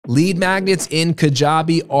Lead magnets in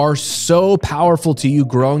Kajabi are so powerful to you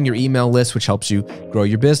growing your email list, which helps you grow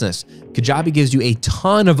your business. Kajabi gives you a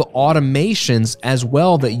ton of automations as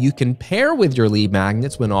well that you can pair with your lead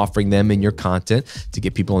magnets when offering them in your content to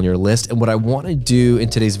get people on your list. And what I want to do in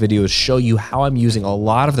today's video is show you how I'm using a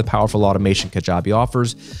lot of the powerful automation Kajabi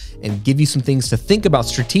offers and give you some things to think about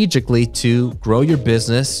strategically to grow your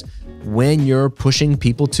business when you're pushing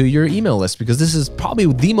people to your email list, because this is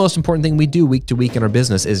probably the most important thing we do week to week in our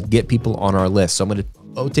business is get people on our list. So I'm going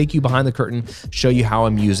to take you behind the curtain, show you how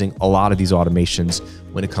I'm using a lot of these automations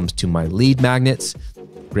when it comes to my lead magnets.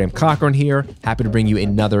 Graham Cochran here, happy to bring you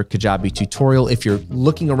another Kajabi tutorial. If you're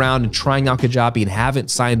looking around and trying out Kajabi and haven't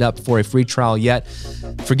signed up for a free trial yet,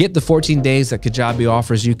 forget the 14 days that Kajabi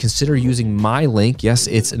offers you. Consider using my link. Yes,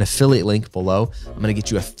 it's an affiliate link below. I'm going to get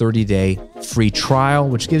you a 30-day free trial,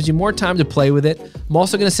 which gives you more time to play with it. I'm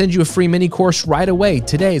also going to send you a free mini course right away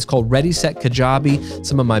today. It's called Ready, Set, Kajabi.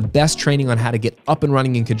 Some of my best training on how to get up and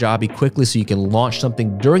running in Kajabi quickly so you can launch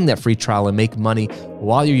something during that free trial and make money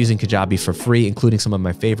while you're using Kajabi for free, including some of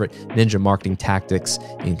my favorite ninja marketing tactics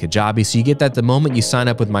in Kajabi. So you get that the moment you sign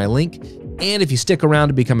up with my link. And if you stick around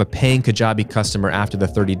to become a paying Kajabi customer after the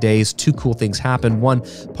 30 days, two cool things happen. One,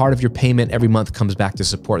 part of your payment every month comes back to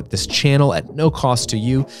support this channel at no cost to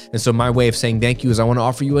you. And so my way of saying thank you is I want to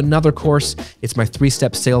offer you another course. It's my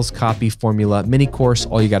 3-step sales copy formula mini course.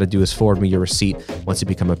 All you got to do is forward me your receipt once you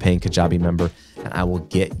become a paying Kajabi member, and I will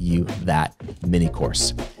get you that mini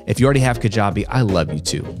course. If you already have Kajabi, I love you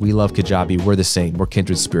too. We love Kajabi. We're the same. We're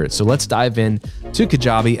kindred spirits. So let's dive in to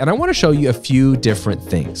Kajabi, and I want to show you a few different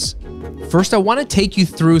things. First, I want to take you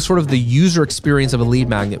through sort of the user experience of a lead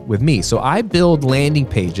magnet with me. So I build landing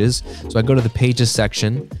pages. So I go to the pages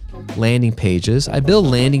section, landing pages. I build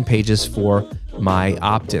landing pages for my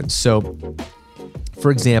opt-ins. So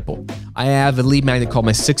for example, I have a lead magnet called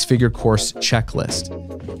my 6-figure course checklist.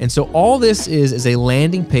 And so all this is a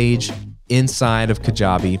landing page inside of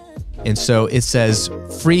Kajabi. And so it says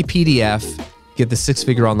free PDF, get the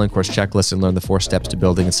 6-figure online course checklist and learn the 4 steps to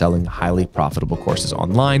building and selling highly profitable courses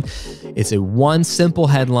online. It's a one simple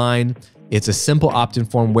headline. It's a simple opt-in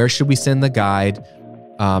form. Where should we send the guide?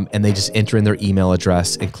 And they just enter in their email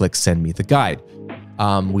address and click send me the guide.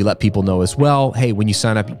 We let people know as well, hey, when you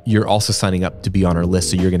sign up, you're also signing up to be on our list,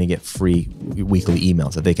 so you're going to get free weekly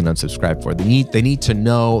emails that they can unsubscribe for. They need to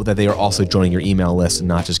know that they are also joining your email list and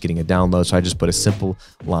not just getting a download. So I just put a simple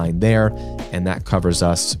line there, and that covers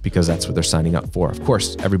us because that's what they're signing up for. Of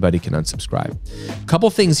course, everybody can unsubscribe. A couple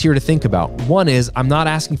things here to think about. One is I'm not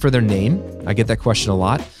asking for their name. I get that question a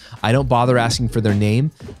lot. I don't bother asking for their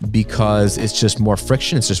name because it's just more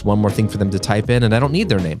friction. It's just one more thing for them to type in, and I don't need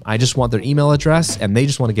their name. I just want their email address, and they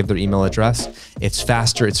just want to give their email address. It's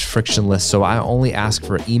faster, it's frictionless, so I only ask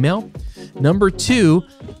for email. Number 2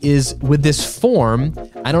 is with this form,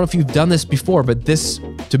 I don't know if you've done this before, but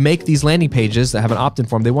to make these landing pages that have an opt-in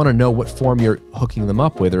form, they want to know what form you're hooking them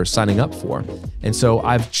up with or signing up for. And so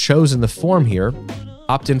I've chosen the form here,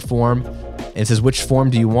 opt-in form, and it says, which form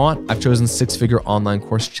do you want? I've chosen 6-figure online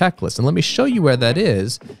course checklist. And let me show you where that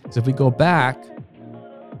is. So if we go back,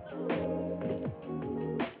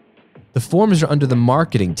 the forms are under the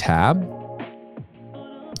marketing tab,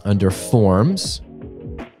 under forms,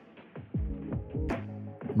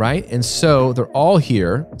 right? And so they're all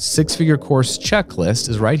here. 6-figure course checklist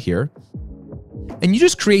is right here. And you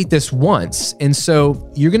just create this once. And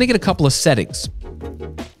so you're going to get a couple of settings.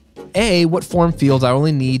 A, what form fields? I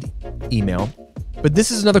only need email. But this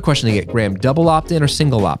is another question to get, Graham, double opt-in or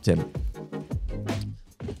single opt-in?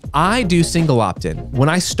 I do single opt-in. When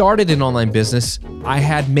I started in online business, I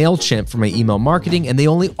had MailChimp for my email marketing, and they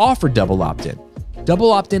only offered double opt-in.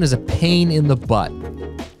 Double opt-in is a pain in the butt.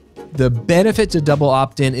 The benefit to double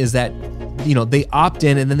opt-in is that, they opt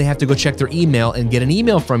in and then they have to go check their email and get an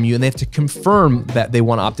email from you, and they have to confirm that they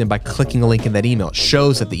want to opt in by clicking a link in that email. It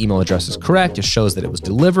shows that the email address is correct. It shows that it was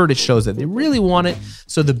delivered. It shows that they really want it.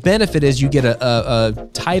 So the benefit is you get a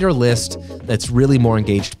tighter list that's really more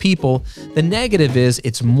engaged people. The negative is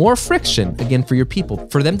it's more friction, again, for your people.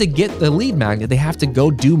 For them to get the lead magnet, they have to go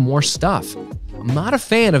do more stuff. I'm not a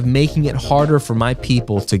fan of making it harder for my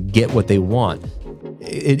people to get what they want.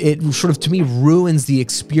 It sort of, to me, ruins the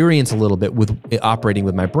experience a little bit with operating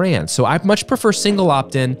with my brand. So I much prefer single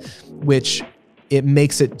opt-in, which it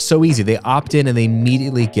makes it so easy. They opt in and they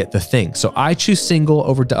immediately get the thing. So I choose single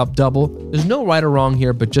over double. There's no right or wrong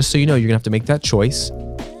here, but just so you know, you're gonna have to make that choice.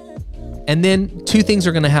 And then 2 things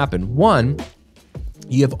are gonna happen. One,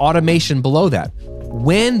 you have automation below that.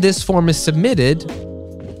 When this form is submitted,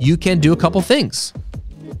 you can do a couple things.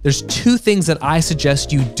 There's 2 things that I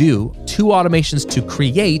suggest you do, 2 automations to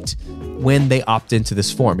create when they opt into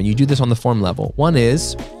this form. And you do this on the form level. One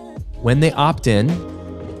is When they opt in,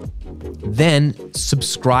 then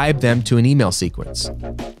subscribe them to an email sequence.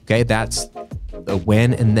 Okay, that's the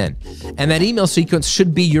when and then. And that email sequence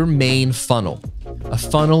should be your main funnel. A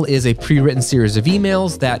funnel is a pre-written series of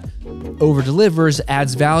emails that over-delivers,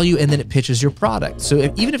 adds value, and then it pitches your product. So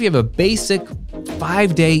even if you have a basic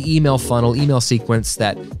 5-day email funnel, email sequence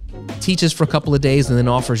that teaches for a couple of days and then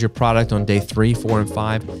offers your product on day 3, 4, and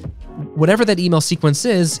 5, whatever that email sequence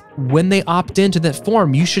is, when they opt into that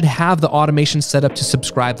form, you should have the automation set up to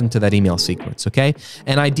subscribe them to that email sequence, okay?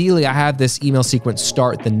 And ideally, I have this email sequence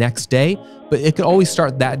start the next day, but it could always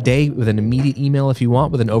start that day with an immediate email if you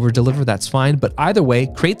want, with an over deliver, that's fine. But either way,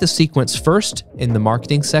 create the sequence first in the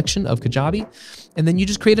marketing section of Kajabi, and then you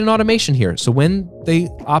just create an automation here. So when they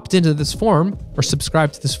opt into this form or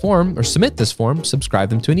subscribe to this form or submit this form, subscribe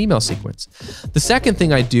them to an email sequence. The second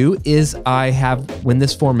thing I do is I have, when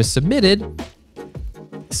this form is submitted,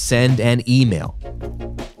 send an email.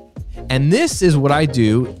 And this is what I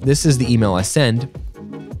do. This is the email I send.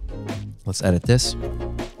 Let's edit this.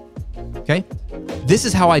 Okay. This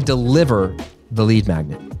is how I deliver the lead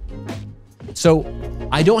magnet. So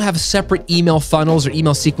I don't have separate email funnels or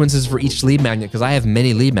email sequences for each lead magnet because I have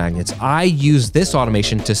many lead magnets. I use this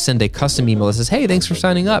automation to send a custom email that says, hey, thanks for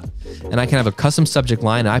signing up. And I can have a custom subject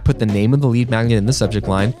line. I put the name of the lead magnet in the subject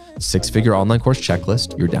line, 6-figure online course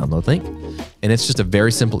checklist, your download link. And it's just a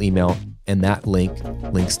very simple email. And that link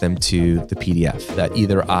links them to the PDF that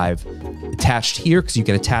either I've attached here, because you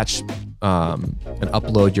can attach and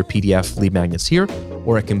upload your PDF lead magnets here,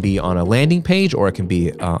 or it can be on a landing page, or it can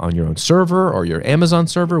be on your own server or your Amazon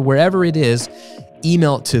server, wherever it is,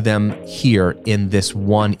 email it to them here in this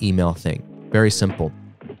one email thing. Very simple.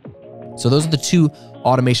 So those are the two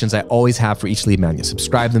automations I always have for each lead magnet.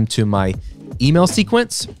 Subscribe them to my email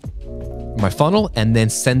sequence, my funnel, and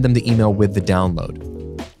then send them the email with the download.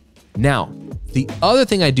 Now, the other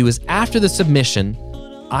thing I do is after the submission,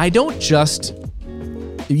 I don't just,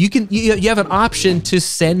 you have an option to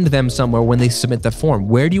send them somewhere when they submit the form.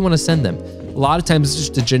 Where do you want to send them? A lot of times it's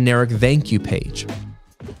just a generic thank you page.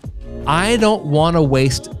 I don't want to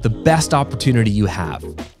waste the best opportunity you have,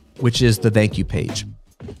 which is the thank you page.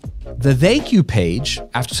 The thank you page,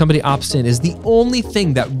 after somebody opts in, is the only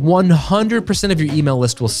thing that 100% of your email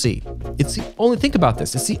list will see. It's the only, think about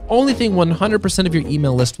this, it's the only thing 100% of your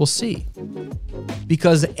email list will see.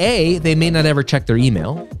 Because A, they may not ever check their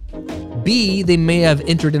email. B, they may have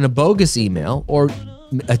entered in a bogus email or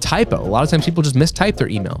a typo. A lot of times people just mistype their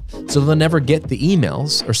email. So they'll never get the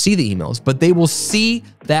emails or see the emails, but they will see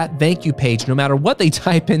that thank you page no matter what they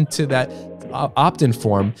type into that opt-in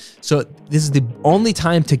form. So this is the only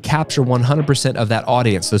time to capture 100% of that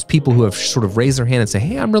audience, those people who have sort of raised their hand and say,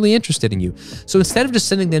 hey, I'm really interested in you. So instead of just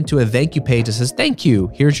sending them to a thank you page that says, thank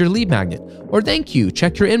you, here's your lead magnet, or thank you,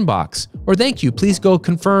 check your inbox, or thank you, please go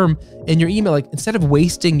confirm in your email. Like, instead of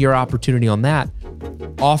wasting your opportunity on that,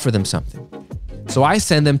 offer them something. So I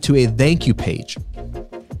send them to a thank you page.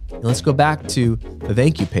 And let's go back to the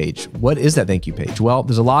thank you page. What is that thank you page? Well,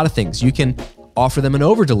 there's a lot of things. You can offer them an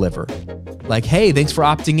over deliver. Like, hey, thanks for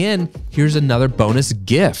opting in. Here's another bonus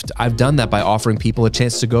gift. I've done that by offering people a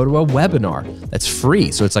chance to go to a webinar that's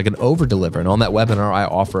free. So it's like an over deliver. And on that webinar, I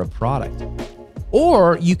offer a product.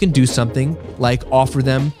 Or you can do something like offer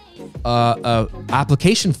them a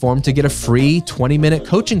application form to get a free 20-minute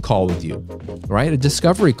coaching call with you, right? A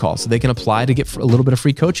discovery call, so they can apply to get a little bit of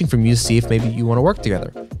free coaching from you to see if maybe you want to work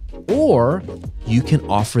together. Or you can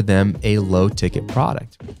offer them a low ticket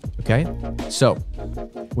product, okay? So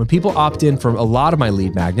when people opt in for a lot of my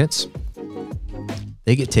lead magnets,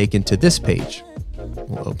 they get taken to this page.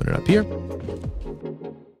 We'll open it up here.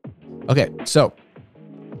 Okay, so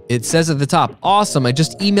it says at the top, awesome, I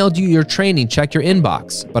just emailed you your training, check your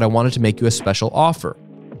inbox, but I wanted to make you a special offer.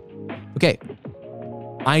 Okay,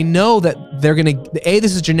 I know that they're gonna,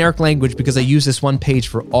 this is generic language because I use this one page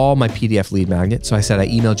for all my PDF lead magnets. So I said, I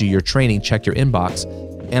emailed you your training, check your inbox.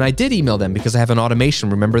 And I did email them because I have an automation.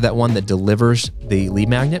 Remember that one that delivers the lead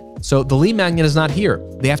magnet? So the lead magnet is not here.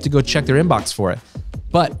 They have to go check their inbox for it.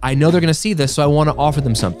 But I know they're gonna see this, so I wanna offer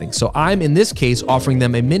them something. So I'm, in this case, offering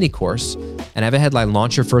them a mini course, and I have a headline,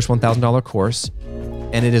 launch your first $1,000 course.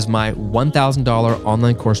 And it is my $1,000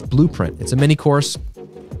 online course blueprint. It's a mini course,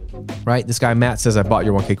 right? This guy, Matt, says, I bought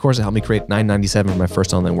your 1K course. It helped me create $997 for my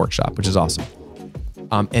first online workshop, which is awesome.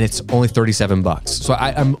 And it's only 37 bucks. So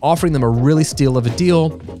I'm offering them a really steal of a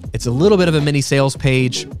deal. It's a little bit of a mini sales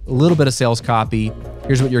page, a little bit of sales copy.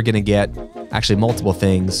 Here's what you're gonna get. Actually, multiple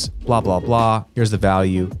things, blah, blah, blah. Here's the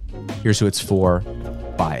value. Here's who it's for.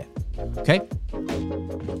 Buy it, okay?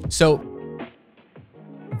 So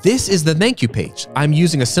this is the thank you page. I'm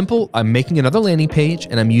making another landing page,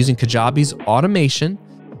 and I'm using Kajabi's automation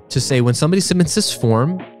to say, when somebody submits this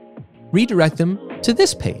form, redirect them to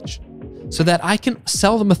this page so that I can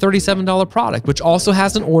sell them a $37 product, which also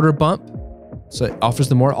has an order bump. So it offers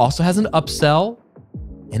them more, also has an upsell,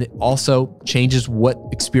 and it also changes what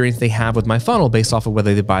experience they have with my funnel based off of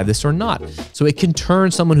whether they buy this or not. So it can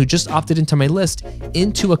turn someone who just opted into my list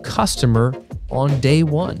into a customer on day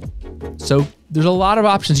one. So there's a lot of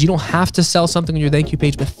options. You don't have to sell something on your thank you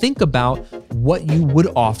page, but think about what you would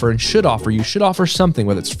offer and should offer. You should offer something,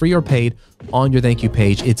 whether it's free or paid, on your thank you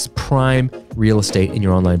page. It's prime real estate in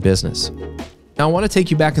your online business. Now I want to take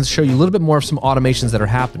you back and show you a little bit more of some automations that are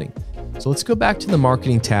happening. So let's go back to the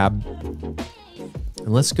marketing tab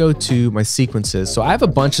and let's go to my sequences. So I have a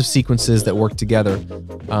bunch of sequences that work together,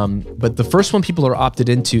 but the first one people are opted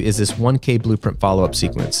into is this 1K blueprint follow-up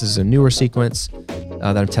sequence. This is a newer sequence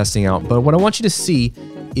that I'm testing out. But what I want you to see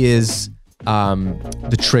is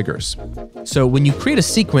the triggers. So when you create a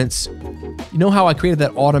sequence, you know how I created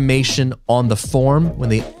that automation on the form? When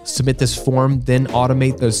they submit this form, then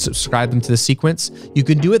automate those, subscribe them to the sequence. You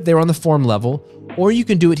can do it there on the form level, or you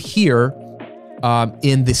can do it here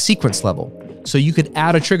in the sequence level. So you could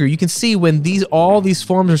add a trigger. You can see when all these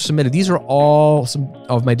forms are submitted, these are all some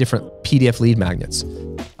of my different PDF lead magnets.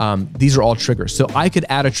 These are all triggers. So I could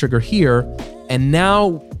add a trigger here, and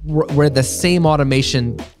now we're at the same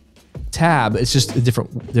automation tab. It's just a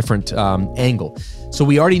different angle. So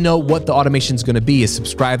we already know what the automation is going to be, is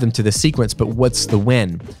subscribe them to the sequence, but what's the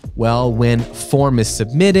when? Well, when form is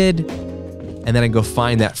submitted, and then I go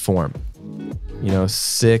find that form.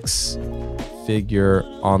 6-figure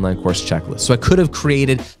online course checklist. So I could have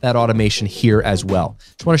created that automation here as well.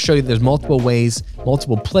 Just want to show you there's multiple ways,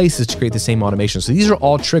 multiple places to create the same automation. So these are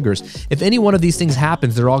all triggers. If any one of these things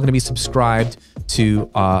happens, they're all going to be subscribed to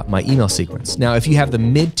my email sequence. Now, if you have the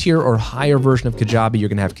mid-tier or higher version of Kajabi, you're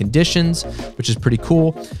going to have conditions, which is pretty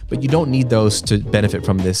cool, but you don't need those to benefit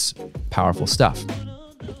from this powerful stuff.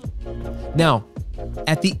 Now,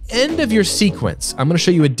 at the end of your sequence, I'm going to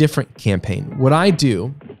show you a different campaign. What I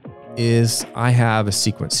do is I have a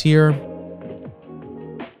sequence here,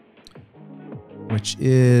 which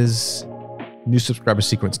is new subscriber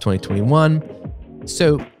sequence 2021.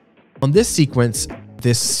 So on this sequence,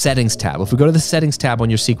 this settings tab, if we go to the settings tab on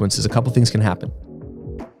your sequences, a couple things can happen.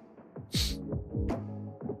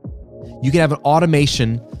 You can have an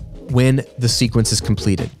automation when the sequence is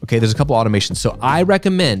completed. Okay, there's a couple automations. So I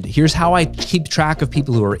recommend, here's how I keep track of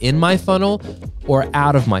people who are in my funnel or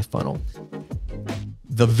out of my funnel.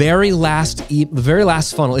 The very last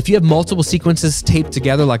funnel, if you have multiple sequences taped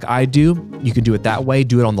together like I do, you can do it that way.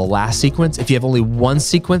 Do it on the last sequence. If you have only one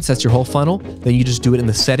sequence, that's your whole funnel, then you just do it in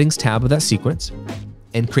the settings tab of that sequence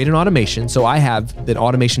and create an automation. So I have that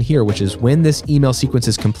automation here, which is when this email sequence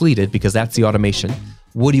is completed, because that's the automation.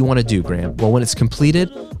 What do you want to do, Graham? Well, when it's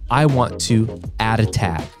completed, I want to add a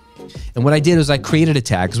tag. And what I did was I created a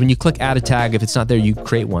tag, because when you click add a tag, if it's not there, you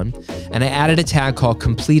create one. And I added a tag called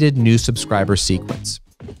completed new subscriber sequence.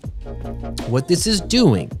 What this is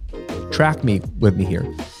doing, track me with me here,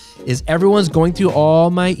 is everyone's going through all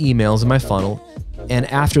my emails in my funnel. And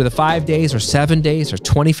after the 5 days or 7 days or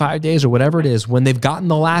 25 days or whatever it is, when they've gotten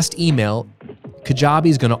the last email, Kajabi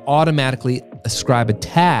is going to automatically ascribe a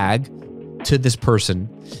tag to this person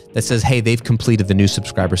that says, hey, they've completed the new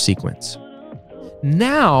subscriber sequence.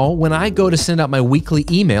 Now, when I go to send out my weekly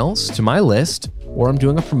emails to my list, or I'm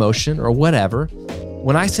doing a promotion or whatever,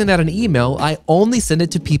 when I send out an email, I only send it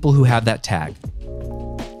to people who have that tag.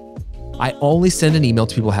 I only send an email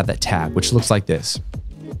to people who have that tag, which looks like this.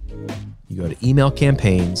 You go to email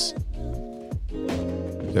campaigns,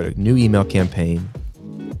 you go to new email campaign,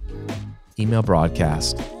 email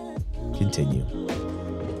broadcast, continue.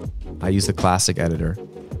 I use the classic editor,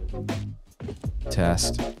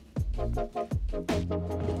 test.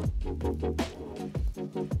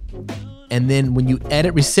 And then when you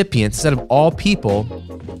edit recipients, instead of all people,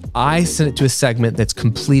 I send it to a segment that's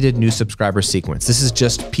completed new subscriber sequence. This is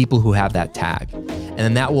just people who have that tag. And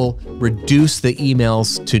then that will reduce the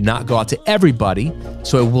emails to not go out to everybody.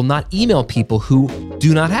 So it will not email people who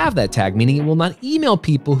do not have that tag, meaning it will not email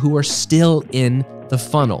people who are still in the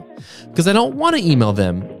funnel. Because I don't want to email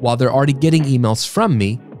them while they're already getting emails from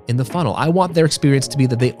me in the funnel. I want their experience to be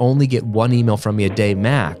that they only get one email from me a day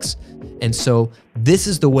max. And so this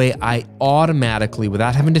is the way I automatically,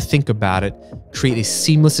 without having to think about it, create a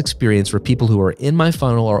seamless experience for people who are in my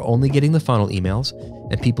funnel are only getting the funnel emails,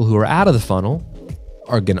 and people who are out of the funnel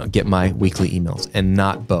are gonna get my weekly emails, and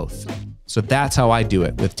not both. So that's how I do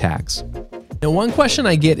it with tags. Now, one question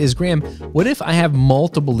I get is, Graham, what if I have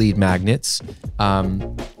multiple lead magnets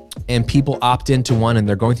and people opt into one and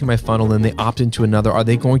they're going through my funnel and they opt into another? Are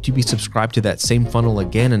they going to be subscribed to that same funnel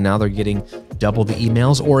again, and now they're getting double the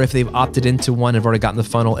emails, or if they've opted into one and have already gotten the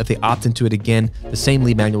funnel, if they opt into it again, the same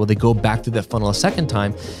lead magnet, will they go back through that funnel a second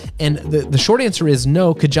time? And the short answer is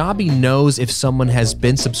no. Kajabi knows if someone has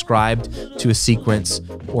been subscribed to a sequence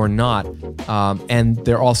or not. And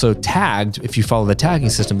they're also tagged, if you follow the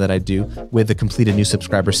tagging system that I do, with the completed new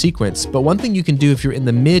subscriber sequence. But one thing you can do if you're in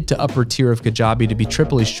the mid to upper tier of Kajabi to be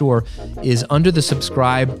triply sure is under the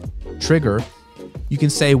subscribe trigger, you can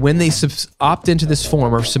say when they opt into this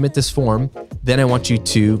form or submit this form, then I want you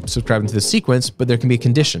to subscribe into the sequence, but there can be a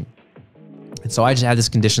condition. And so I just add this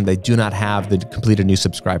condition: they do not have the completed new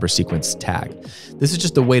subscriber sequence tag. This is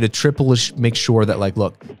just a way to triple make sure that, like,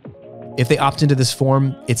 look, if they opt into this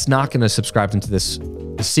form, it's not going to subscribe into this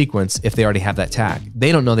sequence if they already have that tag.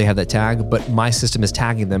 They don't know they have that tag, but my system is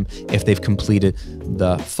tagging them if they've completed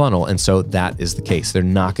the funnel. And so that is the case. They're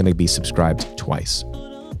not going to be subscribed twice.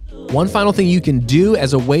 One final thing you can do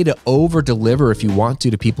as a way to over deliver, if you want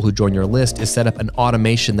to people who join your list, is set up an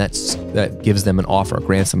automation that gives them an offer,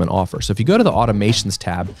 grants them an offer. So if you go to the automations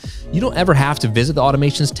tab, you don't ever have to visit the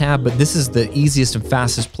automations tab, but this is the easiest and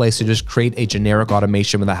fastest place to just create a generic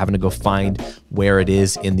automation without having to go find where it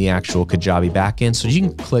is in the actual Kajabi backend. So you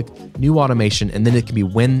can click new automation, and then it can be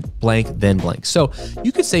when blank, then blank. So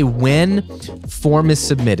you could say when form is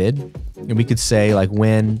submitted, and we could say like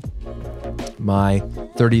when my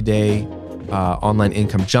 30-day online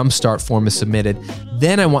income jumpstart form is submitted,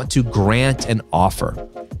 then I want to grant an offer,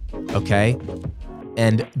 okay?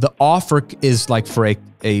 And the offer is like for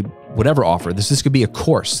a whatever offer. This could be a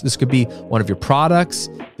course. This could be one of your products.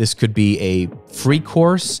 This could be a free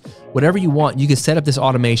course. Whatever you want, you can set up this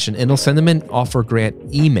automation and it'll send them an offer grant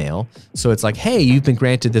email. So it's like, hey, you've been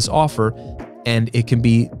granted this offer, and it can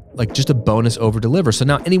be like just a bonus over deliver. So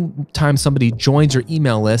now anytime somebody joins your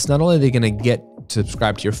email list, not only are they going to get to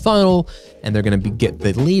subscribe to your funnel and they're going to get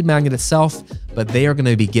the lead magnet itself, but they are going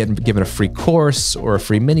to be given a free course or a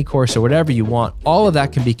free mini course or whatever you want. All of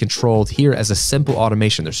that can be controlled here as a simple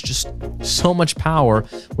automation. There's just so much power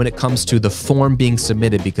when it comes to the form being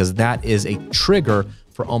submitted, because that is a trigger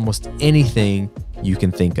for almost anything you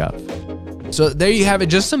can think of. So there you have it,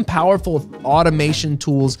 just some powerful automation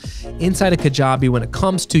tools inside of Kajabi when it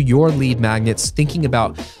comes to your lead magnets, thinking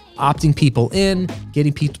about opting people in,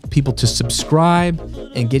 getting people to subscribe,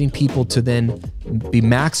 and getting people to then be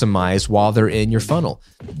maximized while they're in your funnel.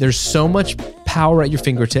 There's so much power at your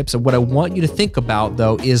fingertips. And what I want you to think about,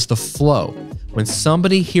 though, is the flow. When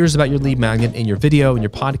somebody hears about your lead magnet in your video, in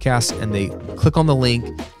your podcast, and they click on the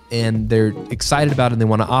link and they're excited about it and they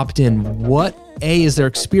want to opt in, what A, is their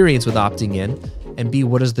experience with opting in? And B,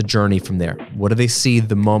 what is the journey from there? What do they see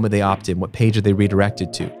the moment they opt in? What page are they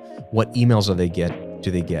redirected to? What emails do they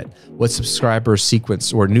get? What subscriber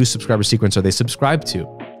sequence or new subscriber sequence are they subscribed to?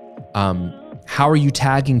 How are you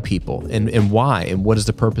tagging people and why? And what is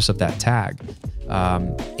the purpose of that tag?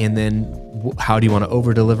 And then how do you want to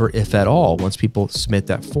over deliver, if at all, once people submit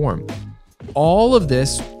that form? All of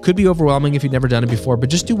this could be overwhelming if you've never done it before, but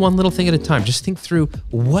just do one little thing at a time. Just think through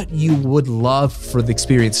what you would love for the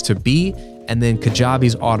experience to be, and then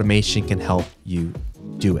Kajabi's automation can help you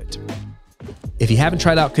do it. If you haven't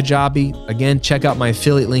tried out Kajabi, again, check out my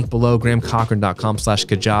affiliate link below,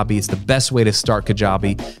 grahamcochran.com/Kajabi. It's the best way to start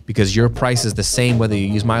Kajabi because your price is the same whether you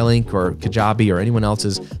use my link or Kajabi or anyone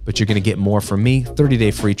else's, but you're going to get more from me. 30-day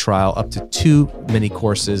free trial, up to 2 mini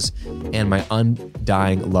courses, and my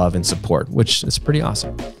undying love and support, which is pretty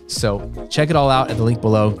awesome. So check it all out at the link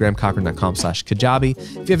below, grahamcochran.com/Kajabi.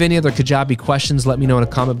 If you have any other Kajabi questions, let me know in a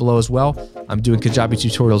comment below as well. I'm doing Kajabi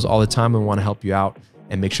tutorials all the time and want to help you out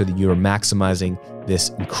and make sure that you are maximizing this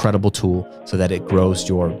incredible tool so that it grows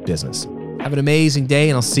your business. Have an amazing day,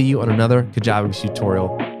 and I'll see you on another Kajabi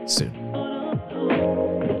tutorial soon.